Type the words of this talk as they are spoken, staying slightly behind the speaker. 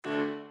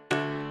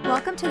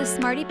Welcome to the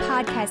Smarty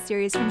Podcast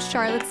series from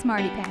Charlotte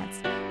Smarty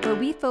Pants, where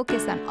we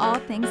focus on all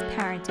things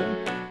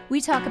parenting. We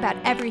talk about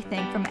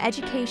everything from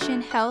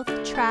education, health,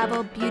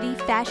 travel, beauty,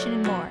 fashion,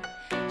 and more.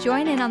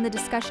 Join in on the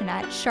discussion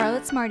at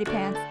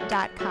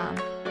charlottesmartypants.com.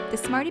 The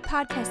Smarty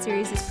Podcast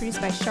series is produced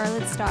by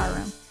Charlotte Star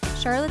Room,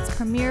 Charlotte's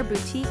premier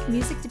boutique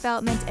music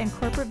development and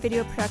corporate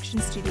video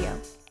production studio,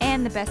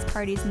 and the best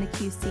parties in the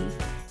QC.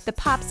 The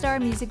pop star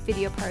music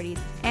video parties,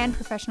 and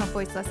professional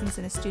voice lessons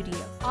in a studio.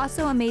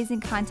 Also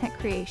amazing content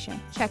creation.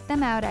 Check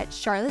them out at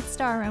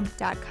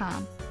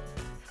charlottestarroom.com.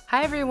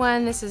 Hi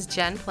everyone, this is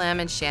Jen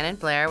Plim and Shannon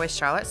Blair with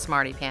Charlotte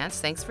Smarty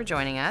Pants. Thanks for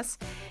joining us.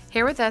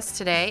 Here with us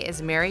today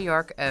is Mary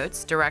York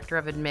Oates, Director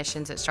of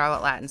Admissions at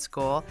Charlotte Latin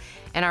School,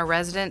 and our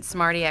resident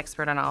Smarty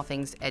expert on all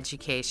things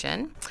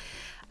education.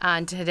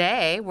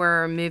 Today,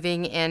 we're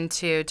moving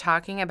into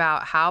talking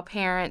about how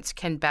parents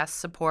can best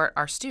support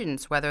our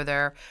students, whether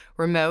they're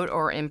remote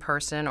or in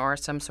person or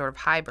some sort of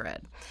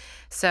hybrid.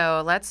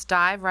 So let's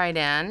dive right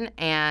in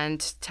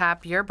and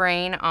tap your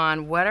brain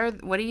on what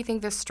do you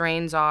think the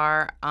strains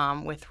are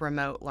with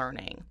remote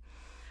learning?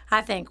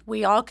 I think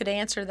we all could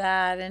answer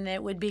that, and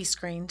it would be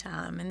screen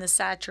time and the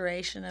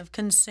saturation of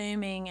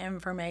consuming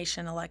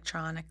information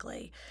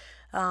electronically.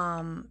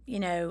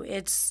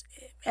 It's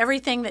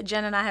everything that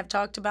Jen and I have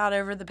talked about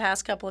over the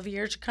past couple of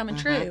years are coming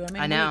true.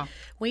 I know.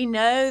 We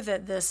know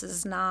that this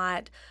is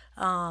not,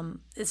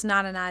 it's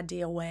not an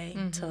ideal way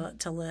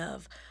to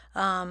live.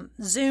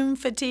 Zoom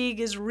fatigue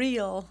is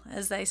real,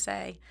 as they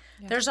say.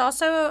 Yeah. There's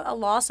also a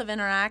loss of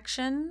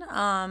interaction,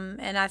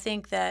 and I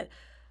think that,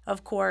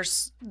 of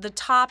course, the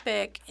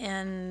topic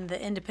in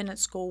the independent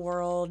school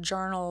world,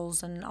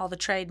 journals, and all the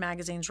trade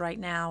magazines right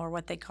now are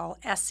what they call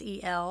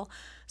SEL,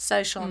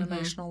 social and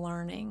emotional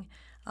learning.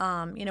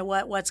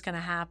 What's going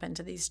to happen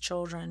to these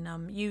children?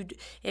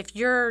 If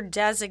you're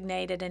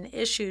designated and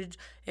issued,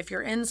 if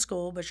you're in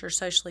school but you're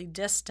socially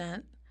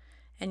distant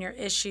and you're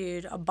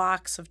issued a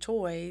box of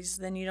toys,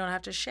 then you don't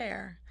have to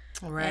share.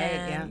 Right.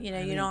 And,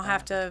 you don't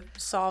have to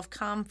solve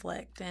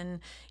conflict.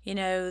 And,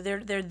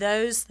 they're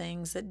those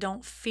things that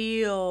don't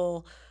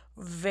feel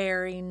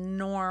very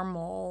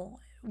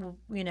normal,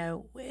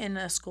 in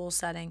a school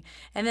setting.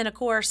 And then, of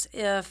course,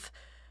 if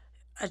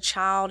a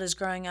child is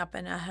growing up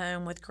in a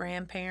home with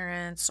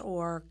grandparents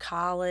or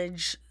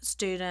college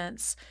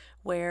students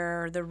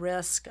where the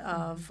risk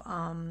of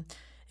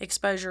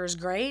exposure is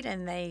great,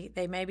 and they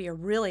maybe are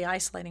really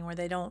isolating where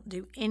they don't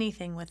do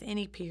anything with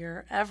any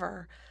peer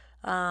ever.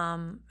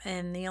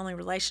 And the only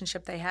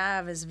relationship they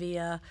have is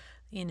via,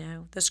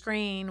 the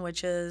screen,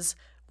 which is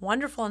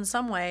wonderful in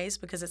some ways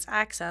because it's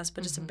access,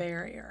 but it's a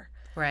barrier.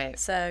 Right.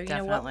 So,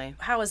 definitely.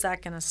 How is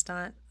that going to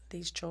stunt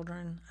these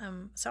children?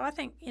 So I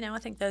think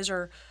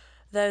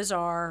those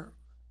are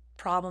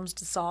problems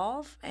to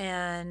solve.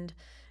 And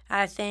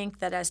I think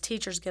that as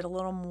teachers get a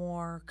little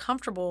more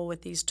comfortable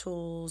with these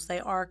tools, they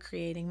are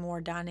creating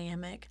more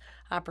dynamic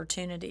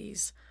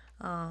opportunities.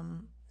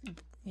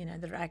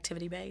 That are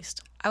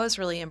activity-based. I was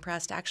really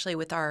impressed, actually,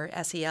 with our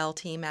SEL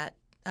team at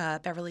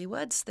Beverly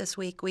Woods this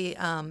week. We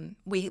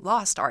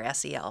lost our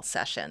SEL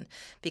session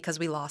because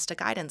we lost a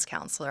guidance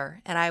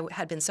counselor, and I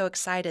had been so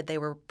excited they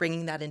were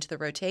bringing that into the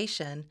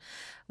rotation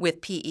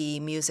with PE,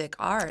 music,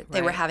 art. Right.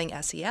 They were having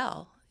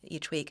SEL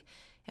each week,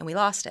 and we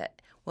lost it.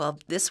 Well,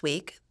 this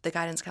week, the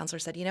guidance counselor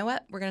said, you know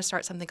what, we're going to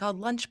start something called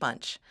Lunch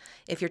Bunch.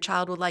 If your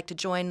child would like to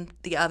join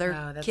the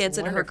other kids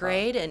in her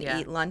grade and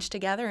eat lunch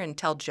together and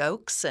tell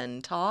jokes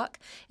and talk.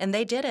 And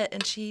they did it,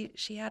 and she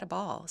had a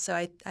ball. So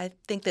I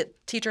think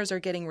that teachers are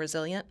getting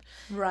resilient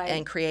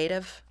and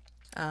creative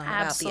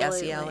about the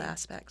SEL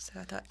aspects.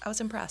 So I was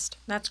impressed.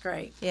 That's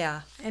great.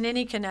 Yeah. And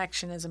any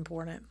connection is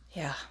important.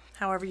 Yeah.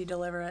 However you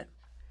deliver it.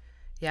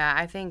 Yeah,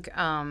 I think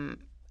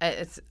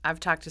I've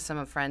talked to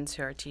some friends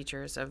who are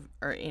teachers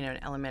in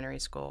elementary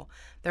school.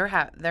 They're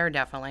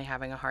definitely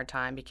having a hard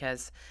time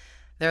because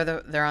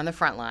they're on the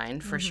front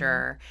line for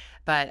sure,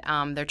 but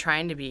they're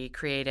trying to be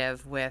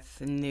creative with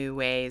new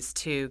ways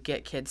to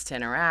get kids to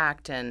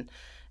interact and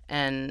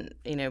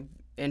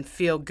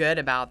feel good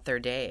about their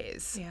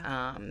days.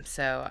 Yeah.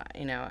 So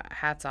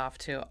hats off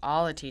to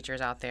all the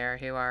teachers out there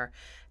who are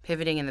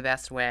pivoting in the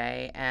best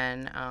way,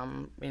 and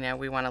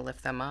we want to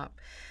lift them up.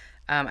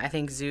 I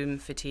think Zoom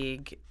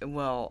fatigue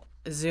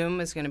Zoom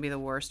is going to be the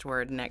worst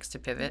word next to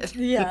pivot.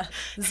 Yeah,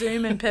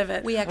 Zoom and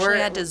pivot. We actually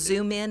had to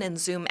zoom in and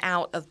zoom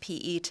out of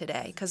PE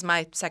today because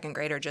my second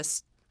grader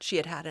she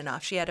had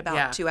enough. She had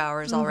about 2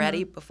 hours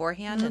already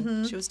beforehand,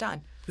 and she was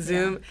done.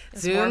 Zoom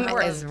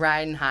is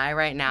riding high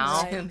right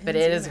now, but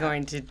it is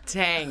going to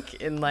tank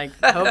in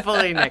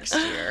hopefully next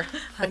year.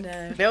 I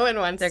know. No one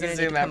wants to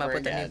Zoom come ever up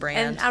with again. a new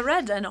brand. And I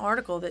read an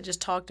article that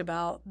just talked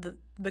about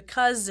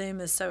because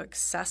Zoom is so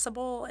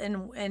accessible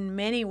in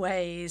many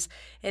ways,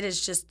 it has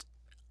just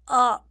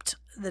upped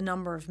the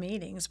number of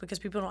meetings because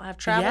people don't have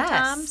travel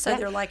time. So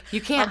they're like, you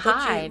can't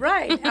hide.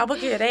 Right. I'll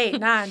book you at 8,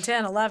 9,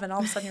 10, 11. All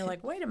of a sudden you're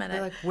like, wait a minute.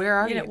 They're like, where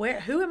are you?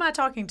 Who am I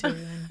talking to?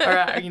 Or,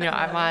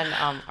 I'm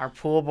on our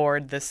pool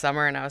board this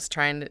summer, and I was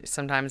trying to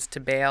sometimes to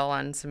bail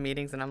on some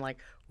meetings, and I'm like,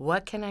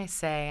 what can I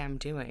say I'm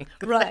doing?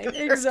 Right,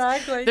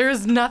 exactly.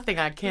 There's nothing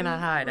I cannot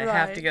hide. I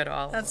have to go to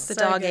all of them. That's The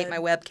so dog good. ate my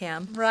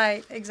webcam.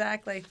 Right,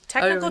 exactly.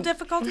 Technical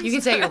difficulties? You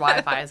can say your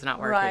Wi-Fi is not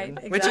working,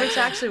 Right, which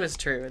exactly. actually was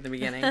true in the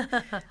beginning.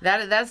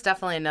 That's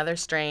definitely another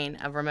strain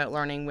of remote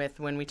learning with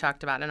when we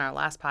talked about in our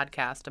last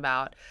podcast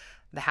about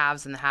the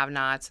haves and the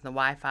have-nots and the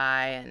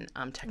Wi-Fi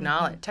and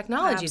technology.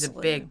 Technology is a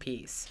Absolutely. big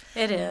piece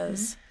It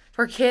is.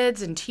 for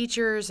kids and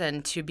teachers,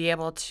 and to be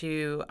able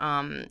to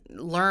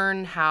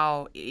learn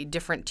how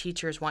different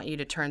teachers want you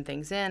to turn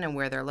things in and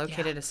where they're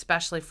located,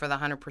 especially for the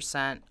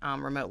 100%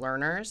 remote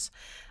learners.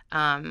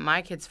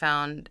 My kids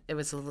found it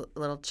was a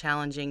little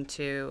challenging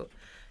to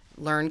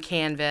learn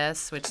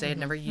Canvas, which they had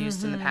never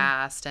used in the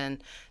past,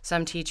 and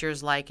some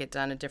teachers like it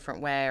done a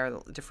different way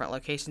or different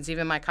locations.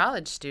 Even my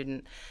college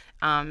student,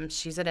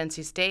 she's at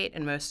NC State,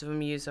 and most of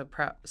them use a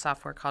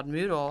software called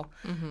Moodle.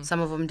 Some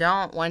of them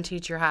don't. One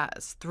teacher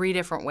has 3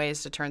 different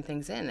ways to turn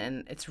things in,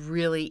 and it's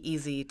really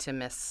easy to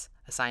miss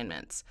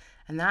assignments.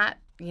 And that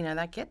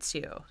gets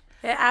you.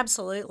 Yeah,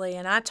 absolutely.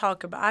 And I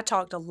talked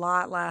a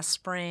lot last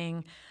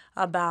spring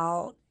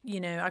about,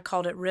 I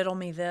called it riddle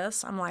me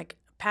this. I'm like,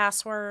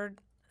 password,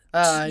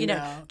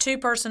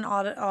 two-person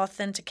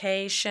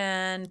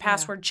authentication,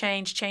 password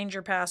change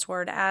your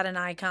password, add an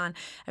icon.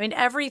 I mean,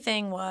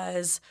 everything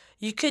was,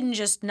 you couldn't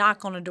just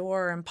knock on a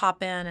door and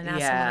pop in and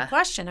ask someone a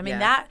question. I mean,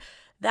 that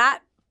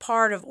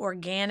part of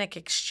organic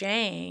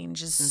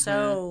exchange is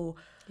so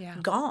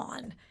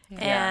gone.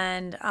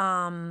 And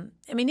I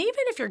mean, even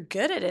if you're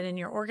good at it and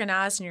you're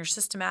organized and you're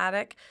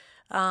systematic,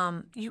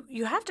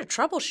 you have to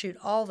troubleshoot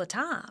all the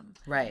time.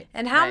 Right.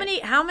 And how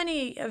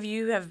many of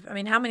you have, I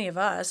mean, how many of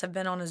us have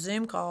been on a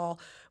Zoom call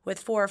with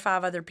 4 or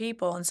 5 other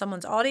people and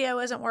someone's audio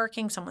isn't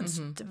working,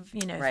 someone's,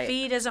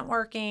 feed isn't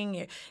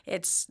working.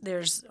 There's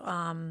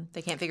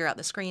They can't figure out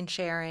the screen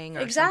sharing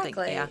or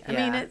exactly. something. Yeah. I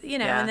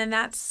mean, and then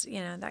that's,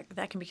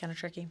 that can be kind of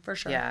tricky for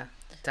sure. Yeah,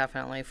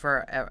 definitely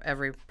for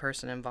every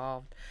person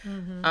involved.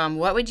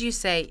 What would you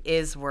say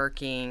is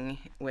working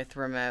with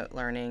remote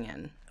learning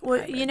and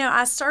Well,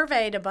 I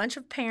surveyed a bunch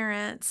of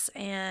parents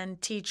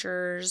and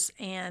teachers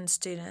and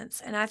students,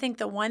 and I think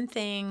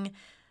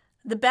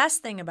the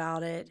best thing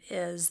about it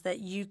is that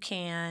you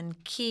can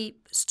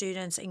keep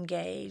students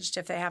engaged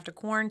if they have to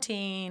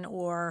quarantine,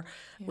 or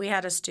we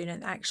had a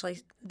student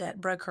actually that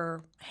broke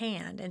her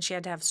hand and she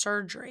had to have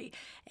surgery,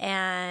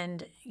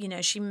 and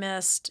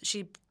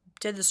she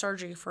did the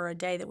surgery for a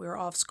day that we were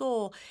off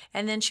school,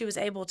 and then she was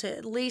able to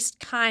at least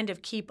kind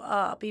of keep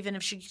up, even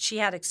if she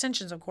had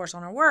extensions, of course,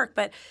 on her work,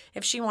 but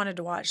if she wanted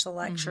to watch the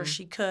lecture,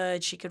 she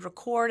could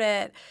record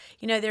it.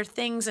 There are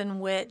things in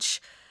which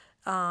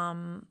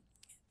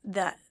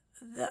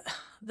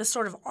the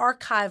sort of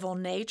archival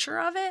nature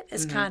of it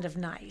is kind of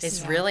nice.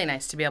 It's really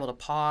nice to be able to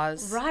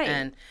pause. Right,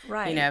 And,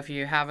 right. if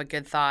you have a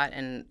good thought,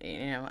 and,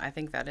 I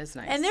think that is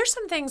nice. And there's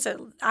some things that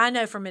I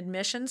know from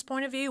admissions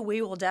point of view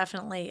we will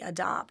definitely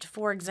adopt.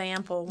 For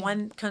example,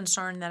 one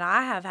concern that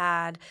I have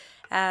had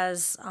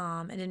as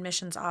an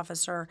admissions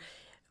officer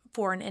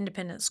for an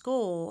independent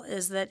school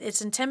is that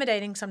it's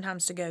intimidating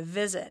sometimes to go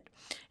visit.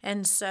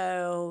 And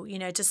so,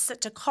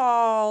 to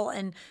call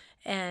and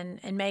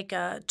make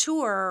a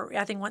tour,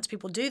 I think once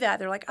people do that,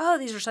 they're like, oh,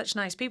 these are such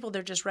nice people.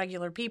 They're just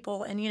regular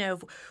people. And,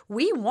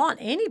 we want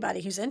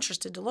anybody who's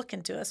interested to look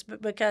into us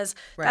because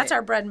that's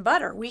our bread and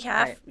butter. We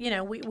have,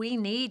 we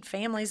need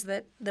families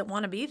that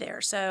want to be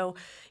there. So,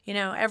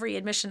 every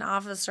admission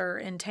officer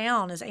in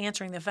town is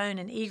answering the phone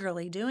and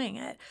eagerly doing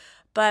it.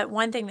 But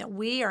one thing that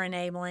we are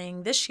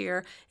enabling this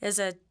year is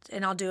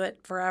and I'll do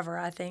it forever,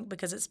 I think,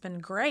 because it's been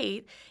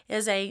great,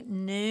 is a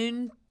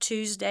noon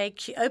Tuesday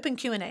open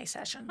Q&A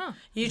session.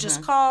 You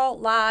just call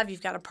live,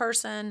 you've got a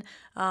person,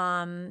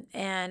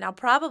 and I'll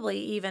probably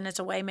even, it's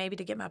a way maybe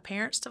to get my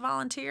parents to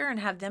volunteer and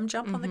have them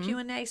jump on the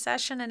Q&A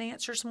session and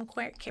answer some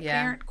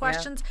parent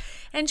questions,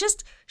 and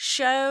just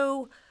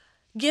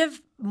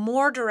give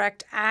more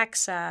direct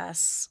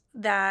access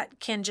that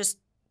can just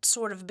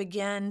sort of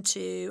begin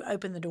to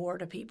open the door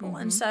to people.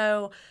 And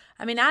so,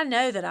 I mean, I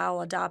know that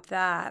I'll adopt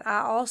that. I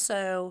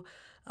also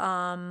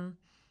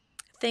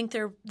think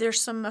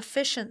there's some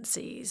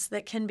efficiencies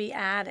that can be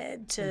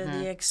added to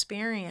the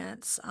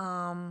experience.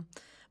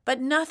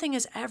 But nothing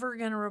is ever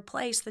going to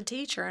replace the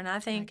teacher. And I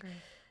think,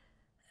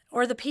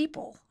 or the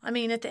people. I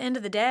mean, at the end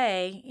of the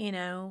day,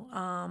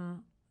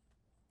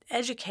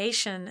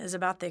 education is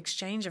about the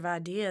exchange of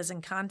ideas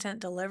and content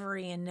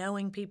delivery and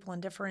knowing people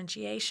and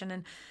differentiation.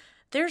 And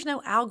there's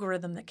no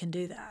algorithm that can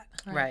do that.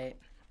 Right.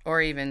 Or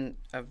even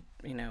a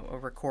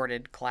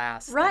recorded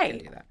class that Right.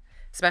 can do that.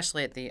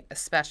 Especially at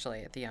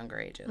the younger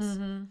ages.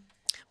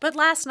 But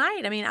last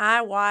night, I mean,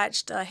 I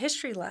watched a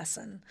history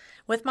lesson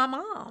with my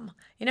mom.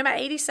 My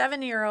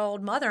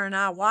 87-year-old mother and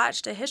I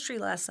watched a history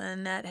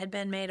lesson that had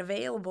been made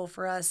available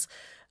for us,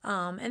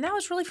 and that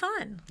was really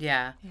fun.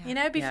 Yeah.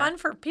 It'd be fun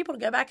for people to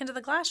go back into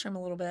the classroom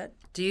a little bit.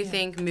 Do you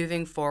think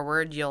moving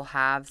forward you'll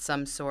have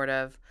some sort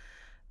of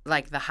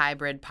like the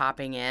hybrid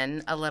popping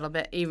in a little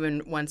bit,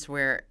 even once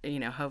we're,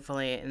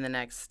 hopefully in the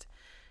next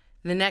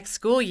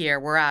school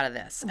year, we're out of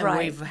this. And Right.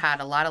 we've had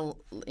a lot of,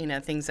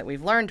 things that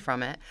we've learned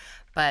from it.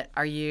 But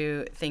are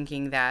you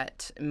thinking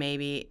that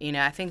maybe,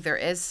 I think there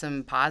is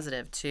some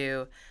positive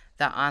to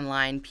the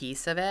online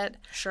piece of it.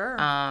 Sure.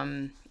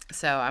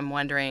 So I'm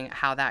wondering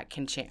how that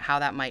can how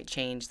that might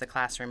change the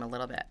classroom a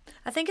little bit.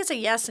 I think it's a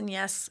yes and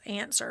yes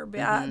answer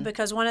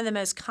because one of the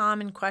most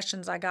common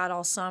questions I got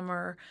all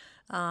summer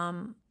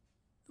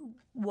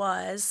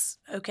was,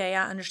 okay,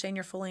 I understand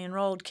you're fully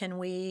enrolled. Can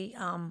we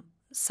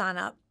sign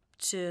up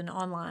to an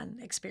online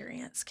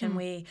experience? Can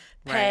we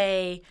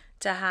pay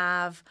to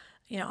have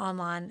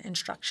online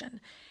instruction?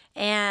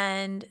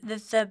 And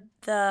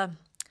the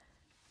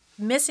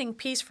missing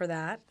piece for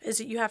that is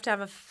that you have to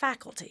have a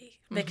faculty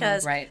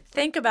because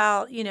think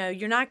about,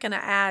 you're not going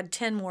to add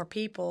 10 more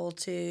people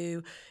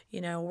to,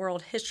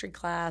 world history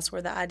class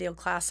where the ideal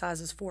class size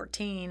is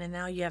 14 and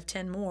now you have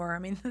 10 more. I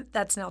mean,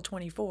 that's now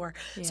 24.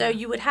 Yeah. So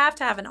you would have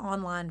to have an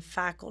online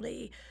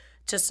faculty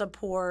to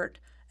support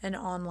an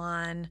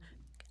online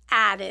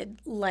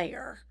added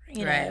layer,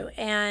 know,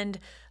 and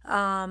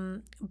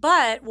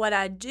but what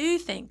I do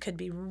think could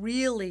be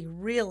really,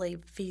 really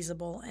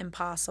feasible and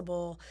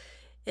possible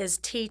is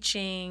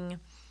teaching,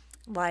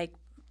 like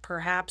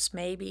perhaps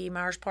maybe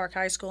Myers Park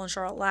High School and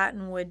Charlotte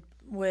Latin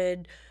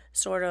would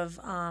sort of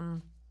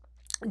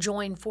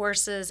join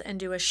forces and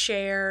do a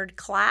shared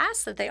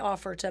class that they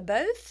offer to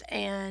both,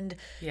 and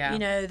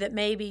that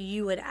maybe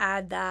you would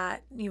add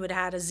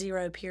a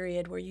 0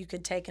 period where you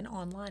could take an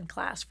online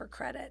class for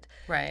credit,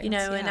 and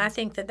I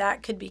think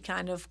that could be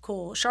kind of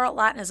cool. Charlotte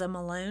Latin is a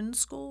Malone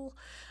school,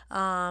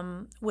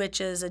 which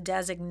is a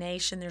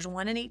designation. There's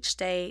one in each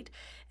state,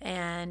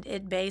 and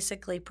it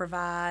basically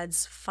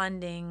provides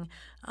funding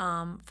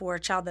for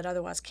a child that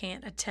otherwise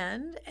can't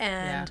attend.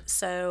 And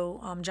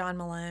so John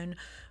Malone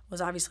was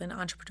obviously an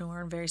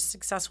entrepreneur and very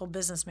successful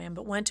businessman,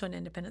 but went to an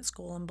independent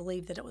school and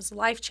believed that it was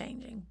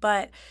life-changing.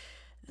 But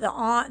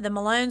the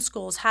Malone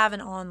schools have an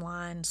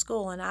online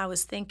school, and I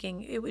was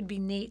thinking it would be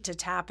neat to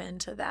tap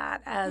into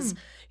that as,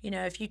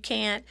 if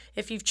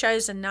you've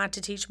chosen not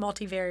to teach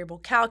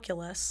multivariable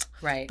calculus,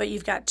 but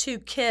you've got 2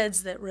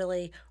 kids that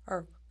really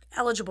are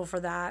eligible for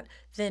that,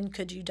 then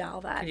could you dial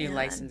that in? Could you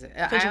license it?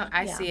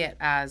 I see it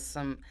as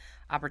some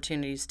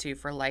opportunities, too,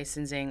 for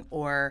licensing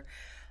or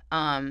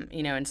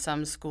in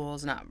some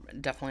schools,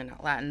 definitely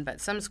not Latin,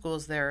 but some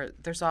schools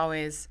there's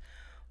always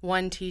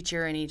one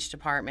teacher in each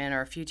department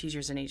or a few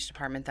teachers in each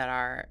department that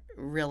are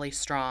really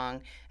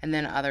strong, and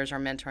then others are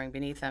mentoring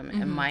beneath them.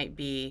 It might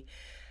be,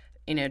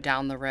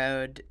 down the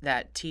road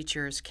that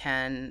teachers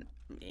can,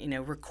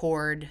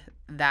 record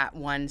that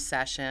one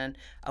session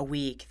a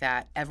week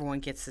that everyone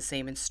gets the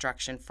same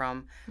instruction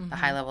from the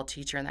high-level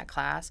teacher in that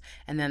class,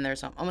 and then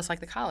there's almost like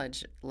the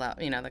college,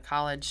 the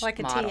college like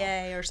model.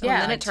 A TA or something.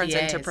 Yeah, and then it turns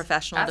into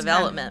professional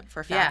development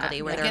for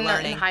faculty where they're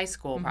learning. In high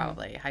school,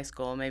 probably high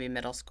school, maybe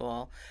middle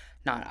school.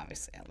 Not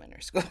obviously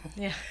elementary school.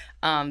 Yeah.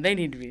 They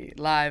need to be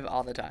live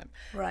all the time.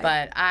 Right.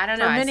 But I don't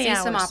know. I see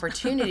some hours.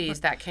 opportunities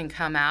that can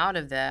come out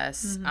of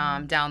this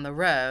down the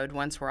road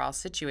once we're all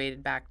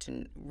situated back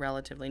to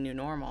relatively new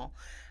normal.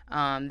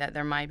 That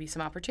there might be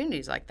some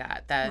opportunities like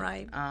that.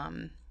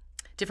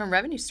 Different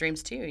revenue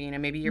streams too.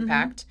 Maybe you're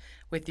packed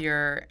with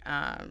your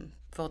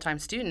full-time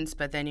students,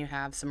 but then you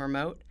have some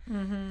remote.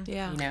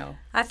 Yeah.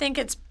 I think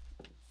it's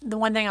the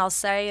one thing I'll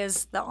say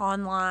is the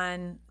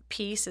online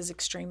piece is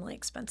extremely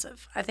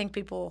expensive. I think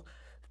people,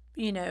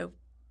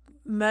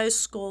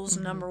 most schools'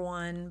 number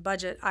one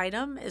budget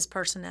item is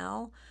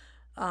personnel.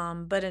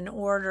 But in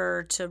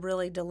order to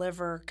really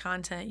deliver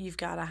content, you've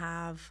got to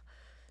have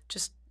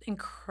just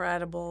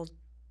incredible.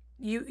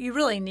 You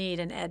really need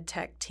an ed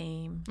tech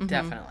team.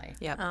 Definitely.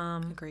 Yep.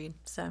 Agreed.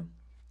 So.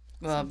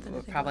 Well,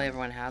 probably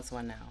everyone has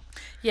one now.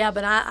 Yeah,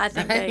 but I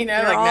think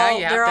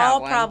they're all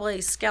probably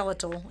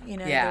skeletal,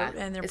 and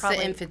they're it's probably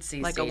the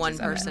infancy like a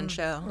one-person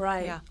show.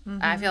 Right. Yeah.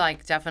 I feel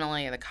like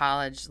definitely at the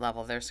college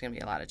level, there's going to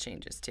be a lot of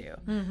changes too,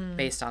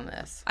 based on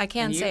this. I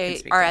can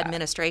say our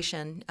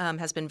administration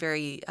has been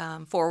very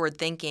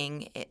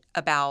forward-thinking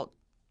about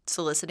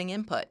soliciting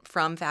input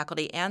from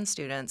faculty and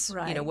students.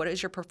 Right. What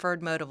is your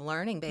preferred mode of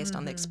learning based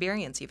on the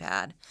experience you've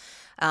had?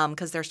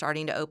 Because they're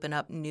starting to open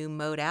up new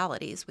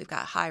modalities. We've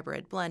got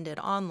hybrid, blended,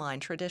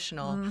 online,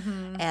 traditional,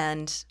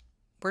 and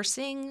we're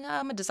seeing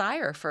a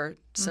desire for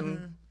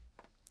some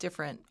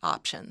different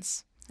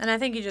options. And I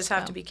think you just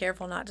have to be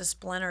careful not to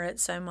splinter it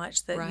so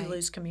much that you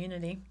lose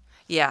community.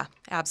 Yeah,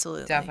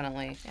 absolutely.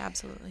 Definitely.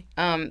 Absolutely.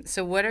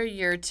 So what are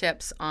your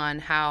tips on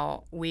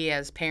how we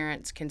as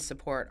parents can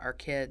support our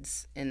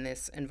kids in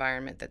this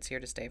environment that's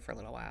here to stay for a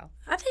little while?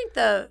 I think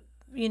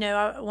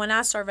when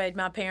I surveyed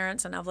my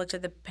parents, and I've looked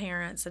at the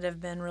parents that have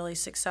been really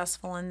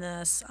successful in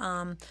this,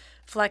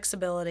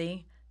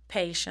 flexibility,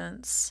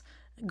 patience,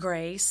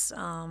 grace.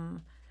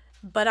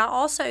 But I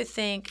also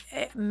think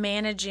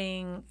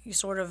managing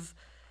sort of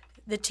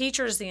the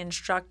teacher is the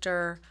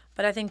instructor,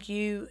 but I think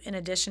you, in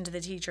addition to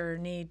the teacher,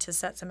 need to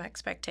set some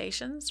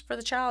expectations for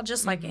the child,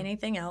 just like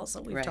anything else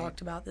that we've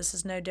talked about. This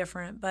is no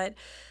different. But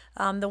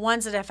the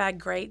ones that have had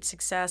great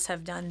success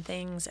have done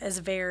things as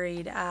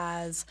varied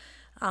as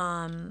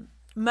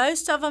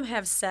most of them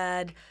have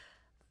said,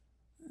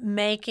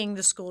 making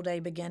the school day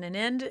begin and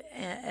end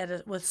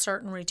with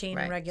certain routine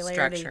and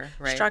regularity.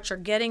 Structure,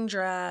 getting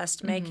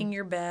dressed, making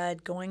your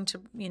bed, going to,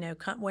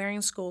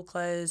 wearing school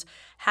clothes,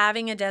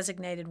 having a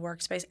designated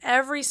workspace.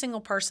 Every single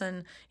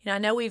person, I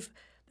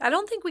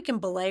don't think we can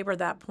belabor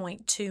that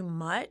point too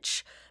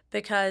much,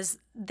 because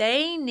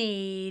they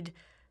need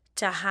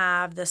to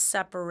have the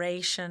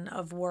separation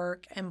of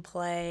work and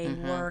play,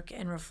 work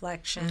and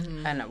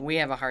reflection. And we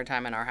have a hard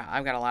time in our house.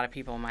 I've got a lot of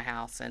people in my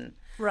house, and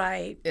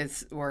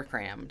we're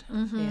crammed.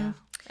 Yeah.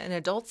 And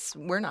adults,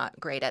 we're not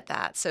great at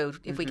that. So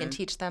if we can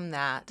teach them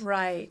that,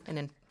 and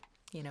then,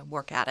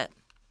 work at it.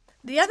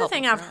 The other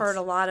thing I've heard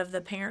a lot of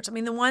the parents,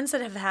 the ones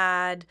that have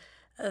had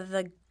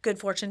the good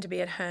fortune to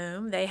be at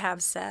home, they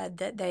have said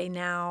that they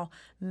now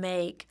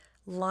make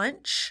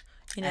lunch.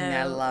 And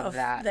I love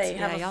that. They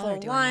have a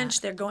full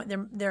lunch.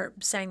 They're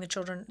saying the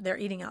children, they're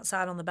eating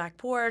outside on the back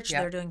porch.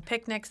 They're doing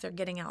picnics. They're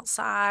getting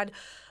outside.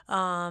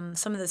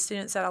 Some of the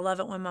students said, I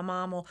love it when my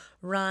mom will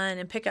run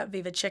and pick up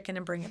Viva Chicken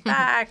and bring it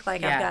back.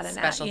 Like I've got a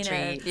special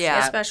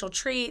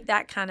treat,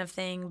 that kind of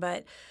thing.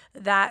 But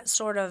that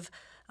sort of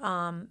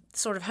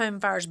home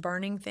fires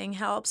burning thing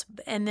helps.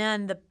 And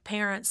then the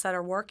parents that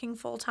are working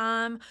full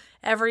time,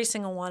 every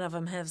single one of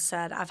them have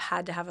said, I've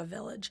had to have a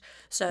village.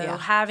 So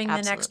having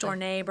the next door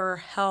neighbor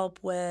help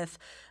with,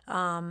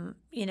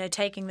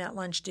 taking that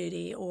lunch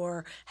duty,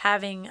 or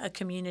having a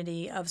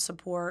community of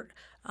support.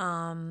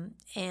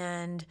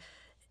 And,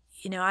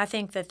 I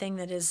think the thing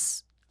that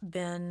has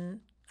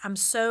been, I'm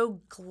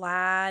so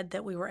glad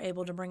that we were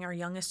able to bring our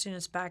youngest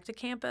students back to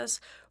campus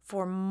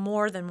for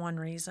more than one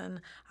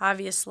reason.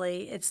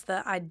 Obviously, it's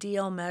the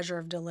ideal measure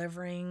of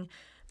delivering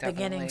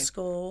beginning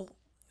school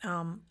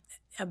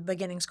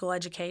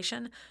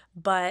education,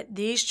 but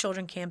these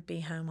children can't be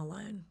home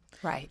alone.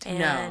 Right.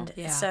 And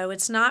so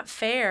it's not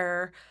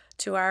fair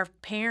to our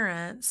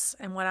parents.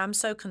 And what I'm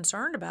so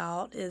concerned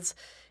about is,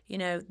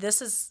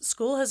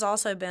 school has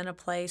also been a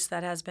place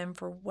that has been,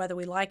 for whether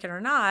we like it or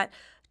not,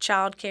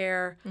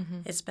 childcare.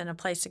 It's been a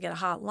place to get a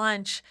hot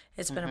lunch.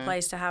 It's been a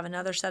place to have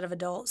another set of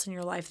adults in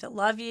your life that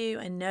love you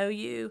and know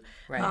you.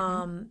 Right.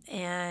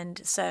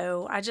 And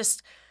so I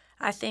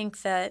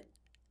think that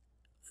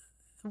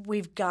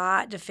we've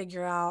got to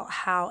figure out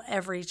how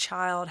every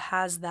child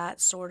has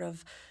that sort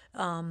of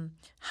advocate.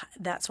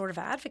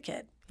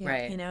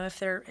 Right.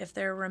 If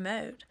they're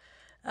remote.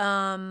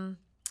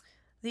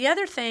 The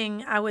other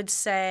thing I would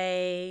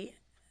say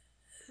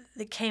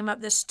that came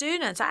up, I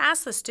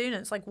asked the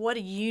students, like, what do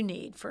you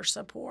need for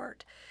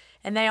support?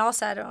 And they all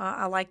said,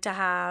 I like to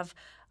have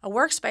a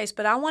workspace,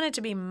 but I want it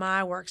to be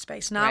my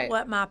workspace, not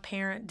what my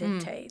parent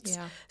dictates.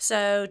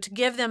 So to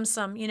give them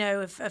some,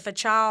 if a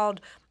child,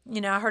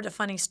 I heard a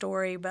funny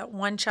story, but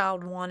one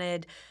child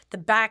wanted, the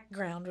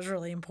background was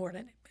really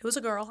important. It was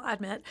a girl, I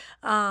admit.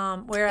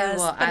 Whereas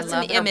I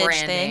love the image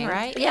branding thing,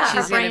 right? Yeah,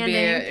 she's going to be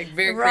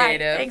very creative.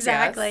 Right,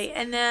 exactly. Yes.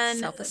 And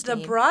then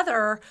the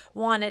brother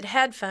wanted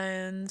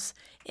headphones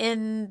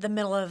in the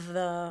middle of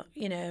the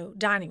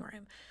dining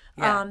room.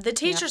 Yeah. The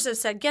teachers have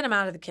said, get them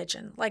out of the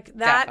kitchen. Like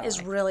that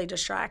is really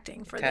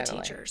distracting for the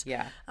teachers.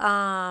 Yeah.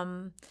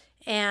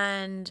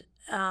 And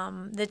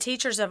the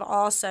teachers have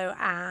also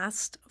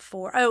asked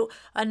for,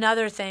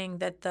 another thing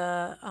that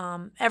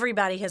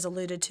everybody has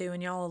alluded to,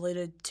 and y'all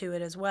alluded to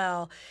it as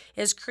well,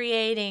 is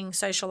creating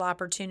social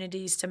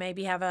opportunities to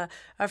maybe have a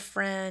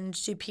friend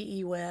to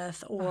PE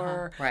with,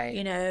 or,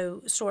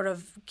 sort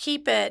of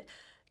keep it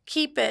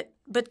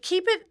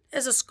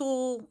as a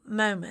school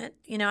moment.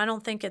 I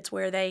don't think it's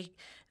where they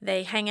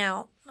hang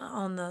out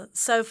on the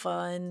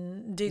sofa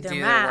and do their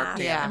math.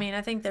 Work, yeah.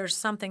 I think there's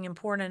something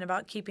important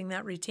about keeping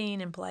that routine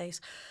in place,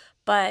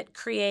 but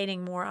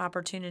creating more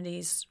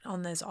opportunities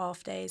on those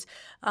off days.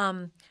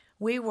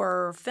 We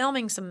were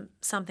filming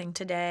something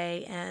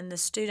today, and the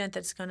student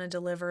that's going to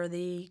deliver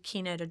the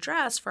keynote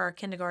address for our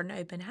kindergarten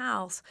open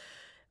house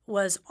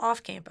was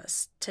off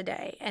campus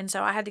today. And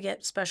so I had to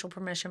get special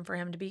permission for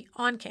him to be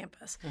on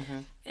campus.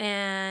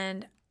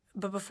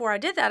 But before I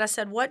did that, I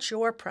said, what's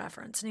your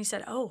preference? And he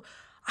said, I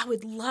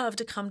would love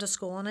to come to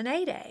school on an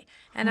A-Day.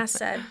 And I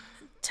said,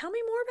 tell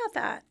me more about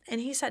that. And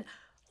he said,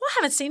 well, I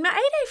haven't seen my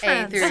A-Day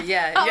friends.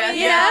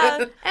 Yeah.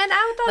 And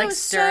I thought it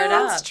was stir it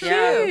up. true.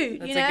 Yeah,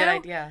 that's a good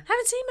idea. I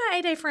haven't seen my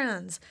A-Day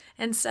friends.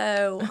 And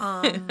so,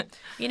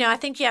 I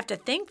think you have to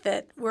think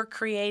that we're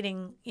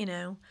creating,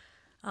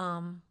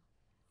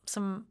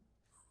 some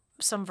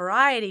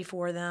variety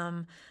for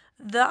them.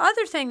 The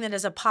other thing that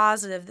is a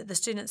positive that the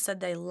students said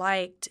they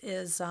liked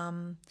is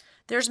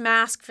there's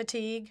mask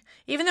fatigue,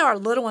 even though our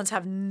little ones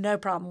have no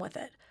problem with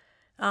it.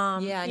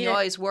 And you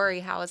always worry,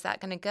 how is that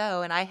going to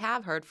go? And I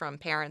have heard from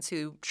parents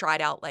who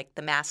tried out like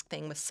the mask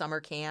thing with summer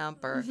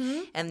camp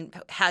and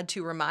had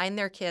to remind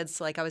their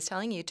kids, like I was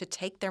telling you, to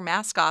take their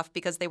mask off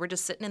because they were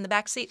just sitting in the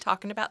back seat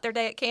talking about their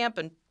day at camp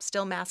and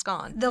still mask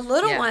on. The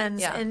little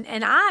ones,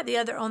 and I,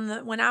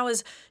 when I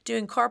was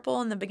doing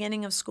carpool in the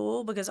beginning of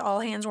school, because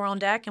all hands were on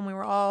deck and we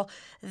were all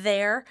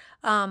there,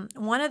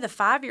 one of the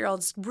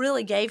 5-year-olds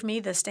really gave me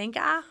the stink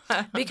eye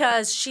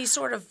because she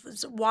sort of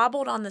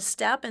wobbled on the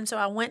step, and so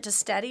I went to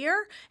steady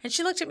her. And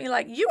she looked at me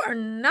like, you are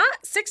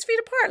not 6 feet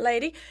apart,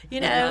 lady.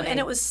 And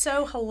it was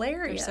so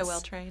hilarious. They're so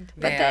well trained.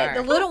 But They are.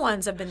 the little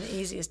ones have been the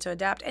easiest to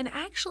adapt. And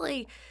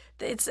actually,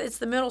 it's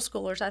the middle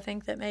schoolers, I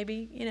think, that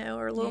maybe,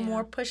 are a little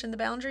more pushing the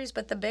boundaries.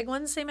 But the big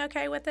ones seem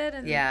okay with it,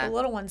 and Yeah. the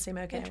little ones seem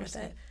okay with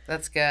it.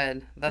 That's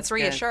good. That's good.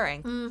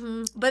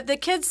 reassuring. But the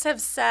kids have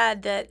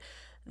said that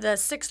the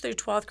 6th through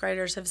 12th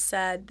graders have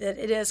said that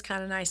it is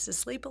kind of nice to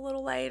sleep a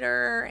little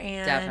later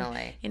and,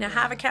 Definitely.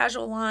 have a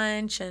casual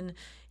lunch and,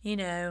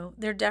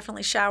 they're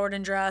definitely showered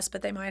and dressed,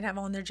 but they might have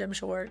on their gym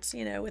shorts,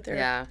 with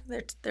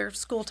their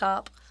school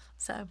top.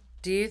 So.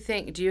 Do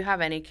you have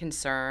any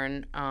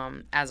concern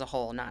as a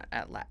whole, not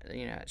at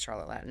at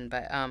Charlotte Latin,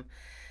 but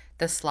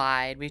the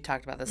slide? We've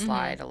talked about the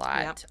slide a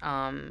lot.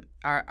 Yep.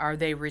 Are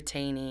they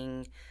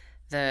retaining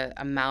the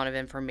amount of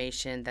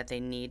information that they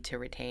need to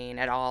retain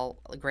at all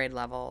grade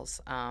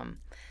levels?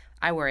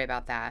 I worry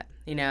about that.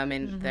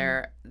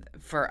 They're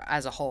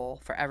as a whole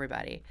for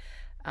everybody.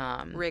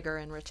 Rigor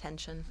and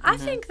retention. I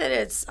think that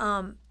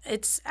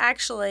it's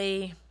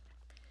actually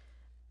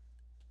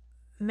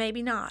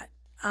maybe not.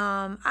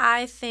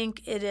 I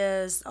think it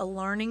is a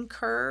learning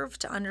curve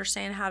to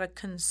understand how to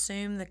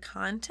consume the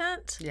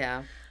content.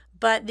 Yeah.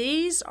 But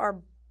these are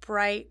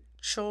bright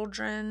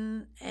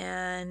children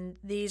and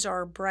these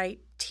are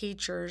bright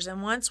teachers.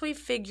 And once we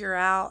figure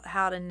out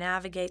how to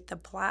navigate the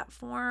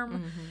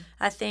platform,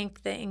 I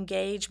think the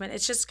engagement,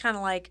 it's just kind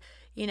of like,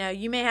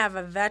 you may have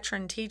a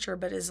veteran teacher,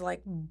 but is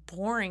like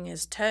boring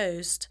as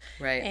toast.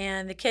 Right.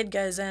 And the kid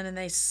goes in and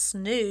they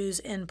snooze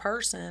in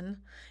person.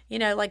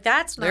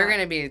 That's not. They're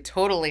going to be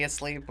totally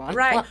asleep on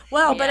Right.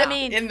 Well, but I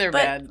mean, in their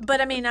bed. But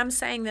I mean, I'm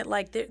saying that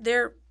like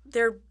there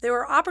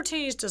were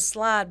opportunities to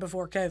slide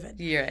before COVID.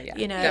 Yeah.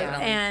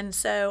 Definitely. And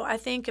so I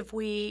think if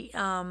we,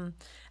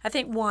 I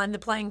think one, the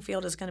playing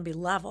field is going to be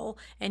level.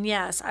 And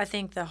yes, I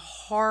think the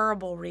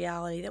horrible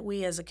reality that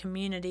we as a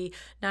community,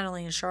 not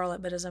only in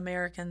Charlotte, but as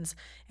Americans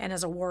and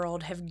as a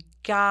world, have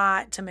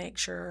got to make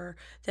sure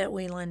that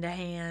we lend a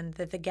hand,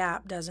 that the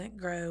gap doesn't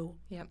grow.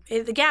 Yep.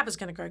 The gap is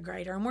going to grow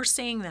greater. And we're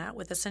seeing that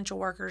with essential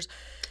workers,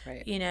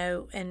 Right.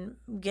 And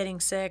getting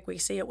sick. We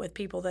see it with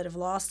people that have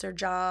lost their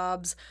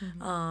jobs,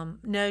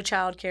 no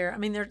child care. I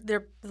mean, there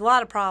are a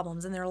lot of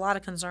problems and there are a lot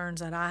of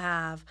concerns that I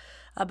have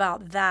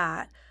about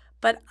that.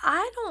 But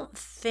I don't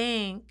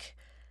think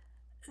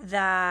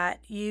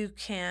that you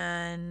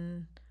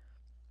can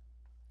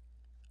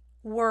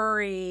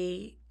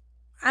worry.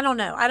 I don't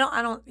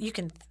know. You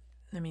can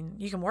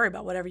worry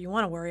about whatever you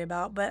want to worry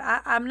about, but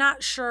I'm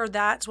not sure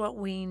that's what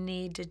we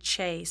need to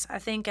chase. I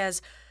think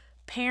as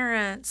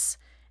parents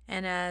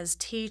and as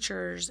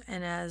teachers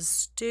and as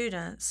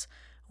students,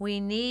 we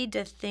need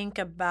to think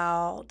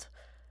about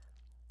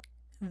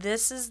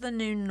this is the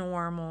new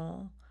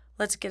normal.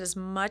 Let's get as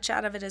much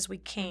out of it as we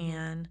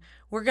can.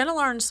 We're going to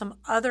learn some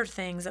other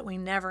things that we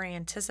never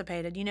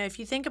anticipated. If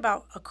you think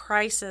about a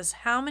crisis,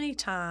 how many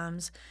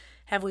times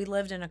have we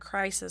lived in a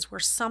crisis where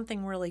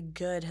something really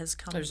good has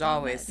come There's from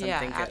always it? something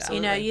Yeah, good.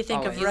 absolutely. You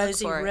think of Always.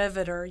 Rosie You look for it.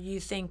 Riveter. You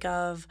think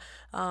of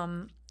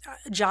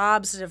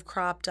jobs that have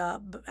cropped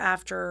up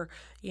after,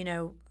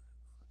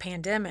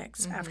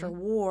 pandemics, after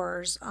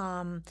wars,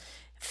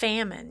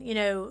 famine.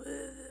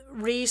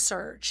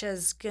 Research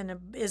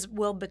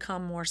will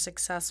become more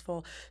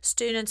successful.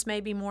 Students may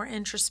be more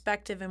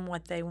introspective in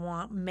what they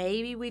want.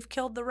 Maybe we've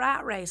killed the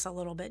rat race a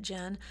little bit,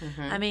 Jen.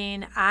 I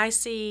mean, I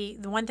see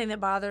the one thing that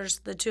bothers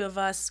the two of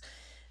us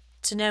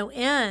to no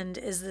end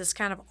is this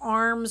kind of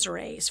arms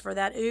race for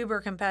that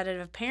uber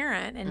competitive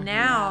parent. And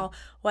now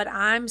what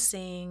I'm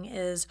seeing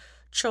is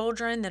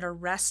children that are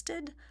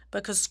rested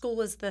because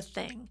school is the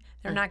thing.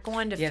 They're not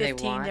going to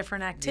 15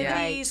 different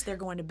activities. They're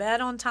going to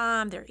bed on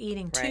time. They're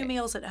eating 2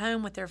 meals at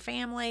home with their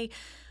family.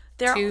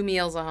 They're 2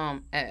 meals a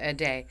home a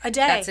day. A day.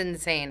 That's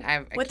insane. I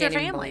with can't their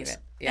even families. believe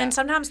it. Yeah. And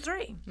sometimes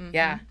 3.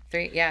 Yeah.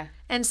 3. Yeah.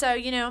 And so,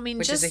 I mean,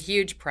 Which just is a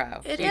huge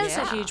pro. It is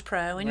a Yeah. huge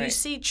pro. And you Right.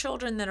 see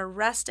children that are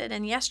rested.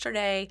 And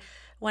yesterday,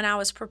 when I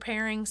was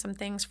preparing some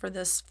things for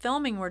this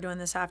filming we're doing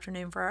this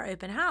afternoon for our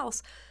open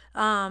house,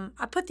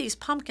 I put these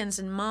pumpkins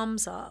and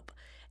mums up.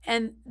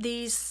 And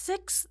these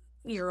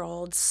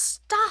 6-year-olds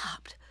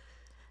stopped.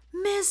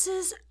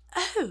 Mrs.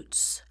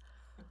 Oates,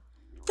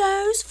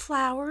 those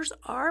flowers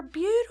are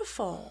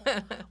beautiful.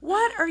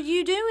 What are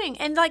you doing?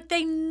 And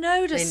they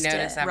noticed They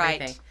notice it. everything.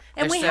 Right.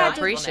 And They're we so had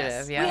to-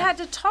 appreciative. Yeah. We had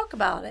to talk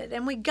about it,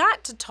 and we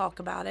got to talk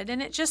about it,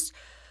 and it just.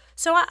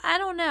 So I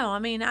don't know. I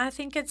mean, I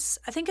think it's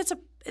a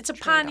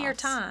pioneer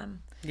Trade-offs.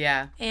 time,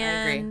 Yeah. I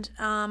agree.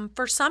 and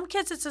for some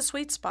kids it's a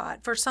sweet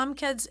spot. For some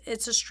kids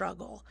it's a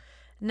struggle,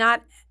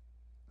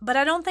 but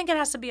I don't think it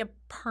has to be a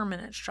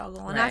permanent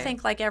struggle. And I Right.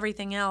 think like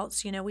everything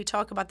else, we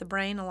talk about the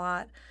brain a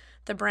lot.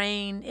 The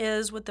brain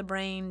is what the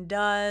brain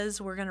does.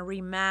 We're going to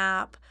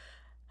remap.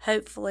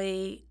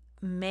 Hopefully,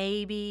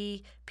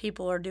 maybe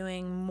people are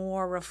doing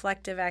more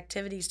reflective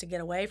activities to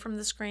get away from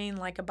the screen,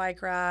 like a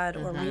bike ride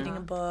or reading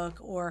a book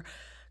or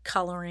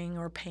coloring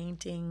or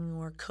painting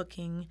or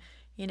cooking.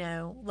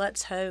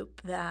 Let's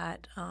hope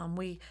that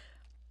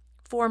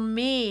for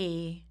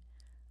me,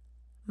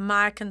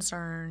 My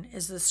concern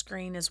is the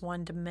screen is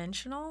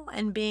one-dimensional,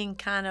 and being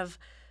kind of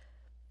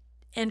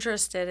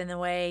interested in the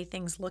way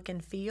things look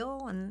and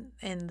feel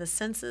and the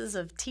senses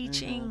of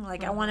teaching.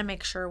 Like, I want to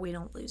make sure we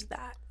don't lose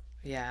that.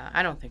 Yeah,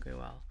 I don't think we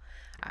will.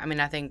 I mean,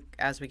 I think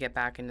as we get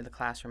back into the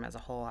classroom as a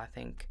whole, I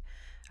think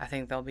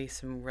there'll be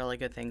some really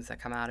good things that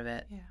come out of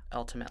it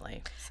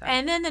ultimately. So.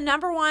 And then the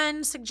number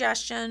one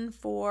suggestion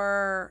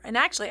and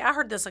actually I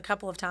heard this a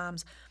couple of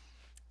times,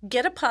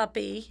 get a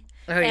puppy.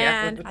 Oh,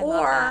 yeah. And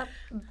or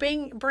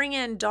bring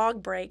in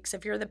dog breaks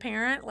if you're the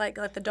parent, like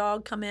let the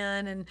dog come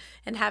in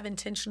and have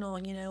intentional,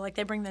 like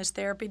they bring those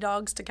therapy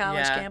dogs to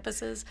college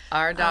campuses.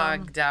 Our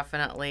dog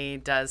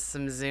definitely does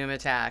some Zoom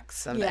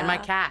attacks, and my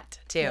cat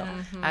too.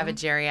 Yeah. I have a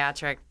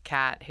geriatric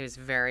cat who's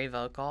very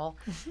vocal,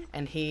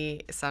 and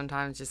he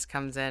sometimes just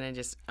comes in and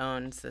just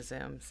owns the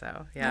Zoom.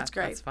 So yeah, that's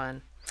great. That's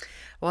fun.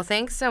 Well,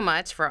 thanks so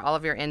much for all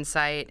of your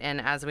insight,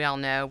 and as we all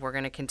know, we're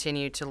going to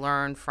continue to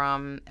learn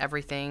from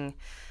everything.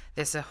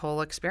 This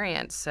whole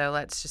experience. So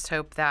let's just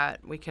hope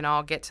that we can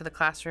all get to the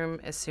classroom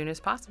as soon as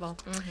possible.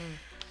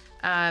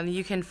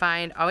 You can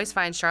always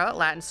find Charlotte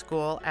Latin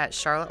School at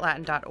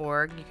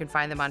charlottelatin.org. You can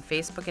find them on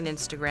Facebook and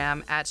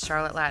Instagram at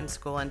Charlotte Latin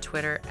School and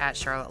Twitter at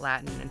Charlotte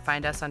Latin. And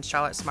find us on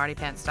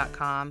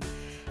charlottesmartypants.com,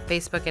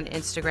 Facebook and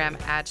Instagram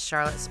at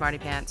Charlotte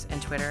Smartypants,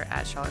 and Twitter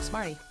at Charlotte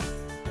Smarty.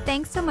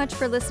 Thanks so much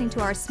for listening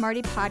to our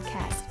Smarty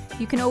podcast.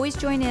 You can always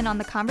join in on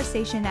the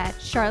conversation at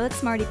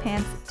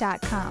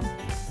charlottesmartypants.com.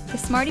 The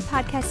Smarty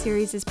Podcast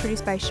series is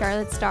produced by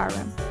Charlotte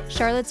Starroom,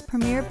 Charlotte's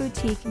premier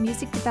boutique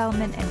music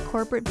development and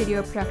corporate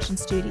video production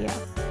studio.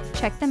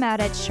 Check them out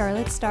at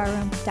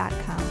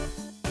charlottestarroom.com.